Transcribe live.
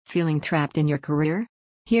Feeling trapped in your career?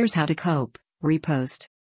 Here's how to cope. Repost.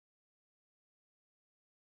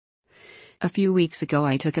 A few weeks ago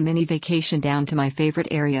I took a mini vacation down to my favorite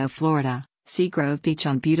area of Florida, Seagrove Beach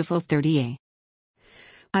on beautiful 30A.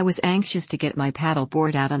 I was anxious to get my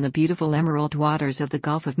paddleboard out on the beautiful emerald waters of the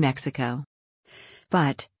Gulf of Mexico.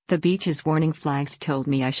 But, the beach's warning flags told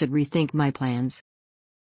me I should rethink my plans.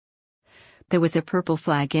 There was a purple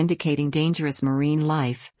flag indicating dangerous marine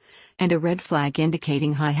life, and a red flag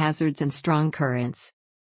indicating high hazards and strong currents.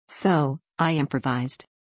 So, I improvised.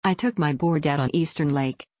 I took my board out on Eastern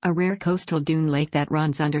Lake, a rare coastal dune lake that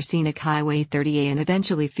runs under scenic Highway 30A and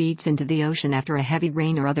eventually feeds into the ocean after a heavy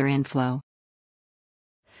rain or other inflow.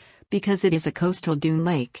 Because it is a coastal dune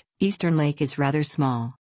lake, Eastern Lake is rather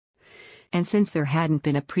small. And since there hadn't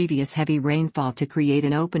been a previous heavy rainfall to create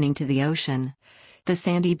an opening to the ocean, the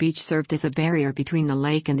sandy beach served as a barrier between the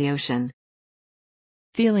lake and the ocean.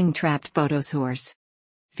 Feeling trapped photo source.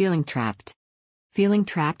 Feeling trapped. Feeling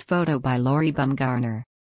trapped photo by Lori Bumgarner.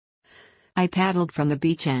 I paddled from the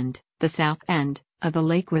beach end, the south end, of the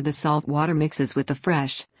lake where the salt water mixes with the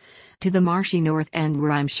fresh, to the marshy north end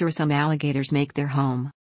where I'm sure some alligators make their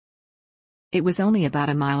home. It was only about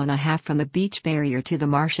a mile and a half from the beach barrier to the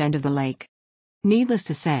marsh end of the lake. Needless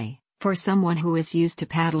to say, for someone who is used to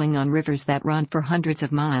paddling on rivers that run for hundreds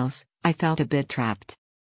of miles, I felt a bit trapped.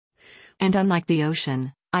 And unlike the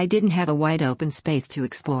ocean, I didn't have a wide open space to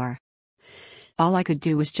explore. All I could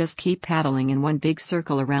do was just keep paddling in one big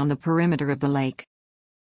circle around the perimeter of the lake.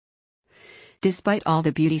 Despite all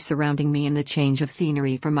the beauty surrounding me and the change of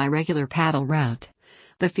scenery from my regular paddle route,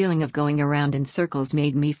 the feeling of going around in circles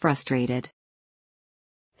made me frustrated.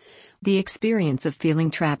 The experience of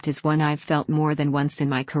feeling trapped is one I've felt more than once in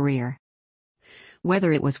my career.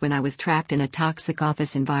 Whether it was when I was trapped in a toxic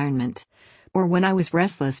office environment, or when I was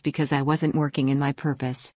restless because I wasn't working in my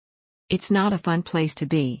purpose. It's not a fun place to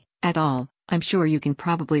be, at all. I'm sure you can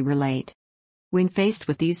probably relate. When faced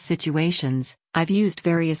with these situations, I've used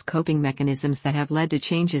various coping mechanisms that have led to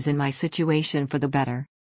changes in my situation for the better.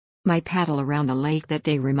 My paddle around the lake that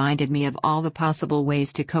day reminded me of all the possible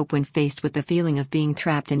ways to cope when faced with the feeling of being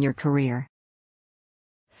trapped in your career.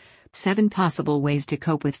 7 possible ways to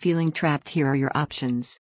cope with feeling trapped. Here are your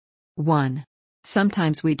options. 1.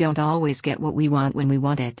 Sometimes we don't always get what we want when we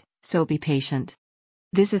want it, so be patient.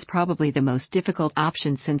 This is probably the most difficult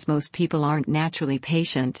option since most people aren't naturally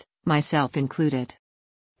patient, myself included.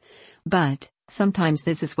 But, sometimes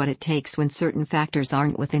this is what it takes when certain factors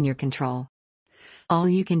aren't within your control. All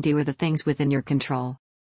you can do are the things within your control.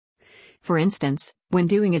 For instance, when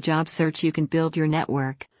doing a job search, you can build your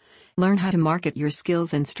network, learn how to market your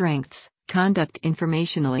skills and strengths, conduct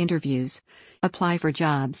informational interviews, apply for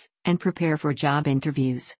jobs, and prepare for job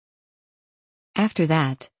interviews. After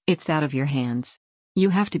that, it's out of your hands. You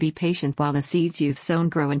have to be patient while the seeds you've sown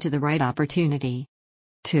grow into the right opportunity.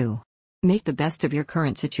 2. Make the best of your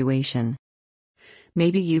current situation.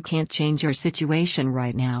 Maybe you can't change your situation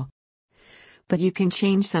right now, but you can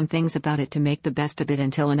change some things about it to make the best of it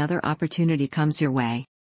until another opportunity comes your way.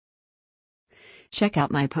 Check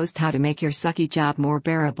out my post How to Make Your Sucky Job More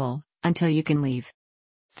Bearable, Until You Can Leave.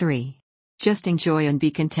 3. Just enjoy and be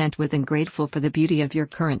content with and grateful for the beauty of your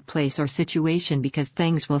current place or situation because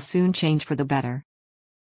things will soon change for the better.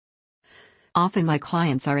 Often my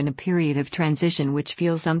clients are in a period of transition which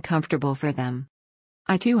feels uncomfortable for them.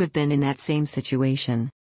 I too have been in that same situation.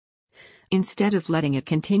 Instead of letting it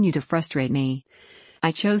continue to frustrate me,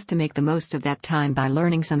 I chose to make the most of that time by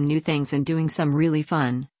learning some new things and doing some really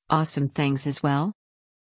fun, awesome things as well.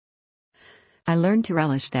 I learned to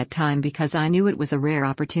relish that time because I knew it was a rare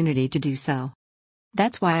opportunity to do so.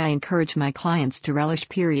 That's why I encourage my clients to relish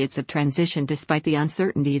periods of transition despite the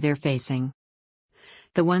uncertainty they're facing.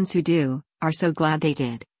 The ones who do, are so glad they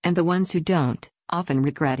did, and the ones who don't, often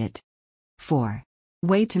regret it. 4.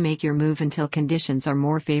 Wait to make your move until conditions are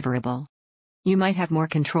more favorable. You might have more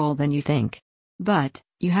control than you think. But,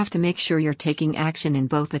 you have to make sure you're taking action in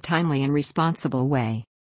both a timely and responsible way.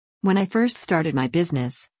 When I first started my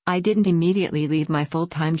business, I didn't immediately leave my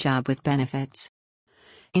full-time job with benefits.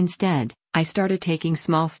 Instead, I started taking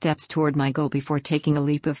small steps toward my goal before taking a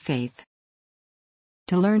leap of faith.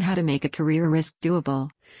 To learn how to make a career risk doable,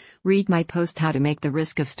 read my post How to Make the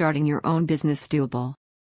Risk of Starting Your Own Business Doable.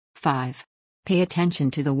 5. Pay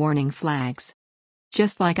attention to the warning flags.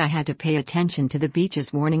 Just like I had to pay attention to the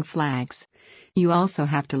beach's warning flags, you also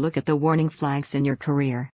have to look at the warning flags in your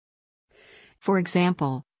career. For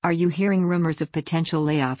example, are you hearing rumors of potential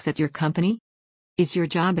layoffs at your company? Is your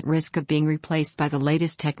job at risk of being replaced by the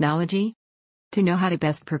latest technology? To know how to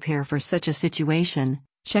best prepare for such a situation,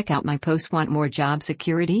 check out my post Want More Job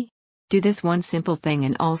Security? Do this one simple thing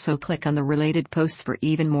and also click on the related posts for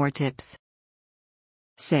even more tips.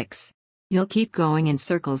 6. You'll keep going in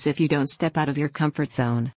circles if you don't step out of your comfort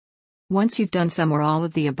zone. Once you've done some or all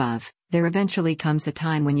of the above, there eventually comes a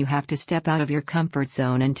time when you have to step out of your comfort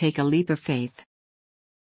zone and take a leap of faith.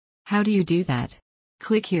 How do you do that?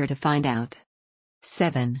 Click here to find out.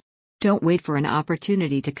 7. Don't wait for an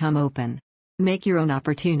opportunity to come open. Make your own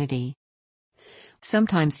opportunity.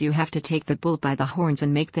 Sometimes you have to take the bull by the horns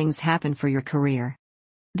and make things happen for your career.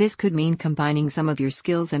 This could mean combining some of your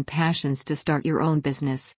skills and passions to start your own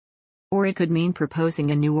business. Or it could mean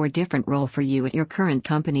proposing a new or different role for you at your current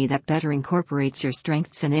company that better incorporates your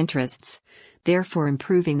strengths and interests, therefore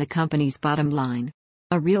improving the company's bottom line.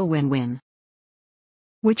 A real win-win.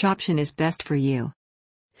 Which option is best for you?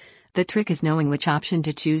 The trick is knowing which option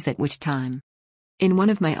to choose at which time. In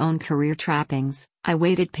one of my own career trappings, I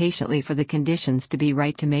waited patiently for the conditions to be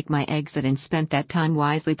right to make my exit and spent that time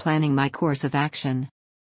wisely planning my course of action.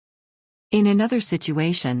 In another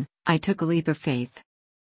situation, I took a leap of faith.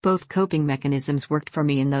 Both coping mechanisms worked for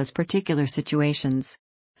me in those particular situations.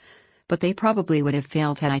 But they probably would have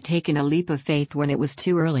failed had I taken a leap of faith when it was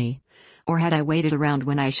too early, or had I waited around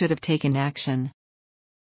when I should have taken action.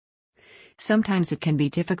 Sometimes it can be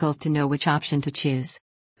difficult to know which option to choose.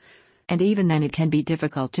 And even then it can be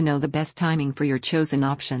difficult to know the best timing for your chosen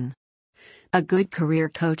option. A good career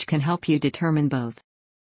coach can help you determine both.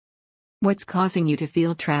 What's causing you to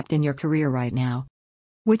feel trapped in your career right now?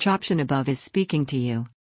 Which option above is speaking to you?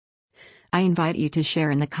 I invite you to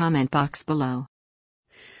share in the comment box below.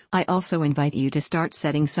 I also invite you to start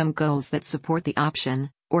setting some goals that support the option,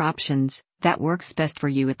 or options, that works best for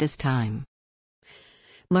you at this time.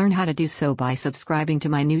 Learn how to do so by subscribing to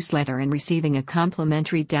my newsletter and receiving a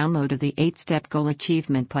complimentary download of the 8-Step Goal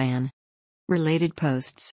Achievement Plan. Related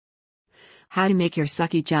posts. How to make your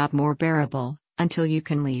sucky job more bearable, until you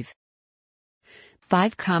can leave.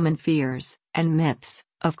 5 common fears and myths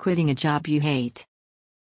of quitting a job you hate.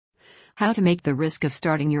 How to make the risk of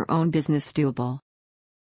starting your own business doable.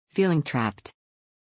 Feeling trapped.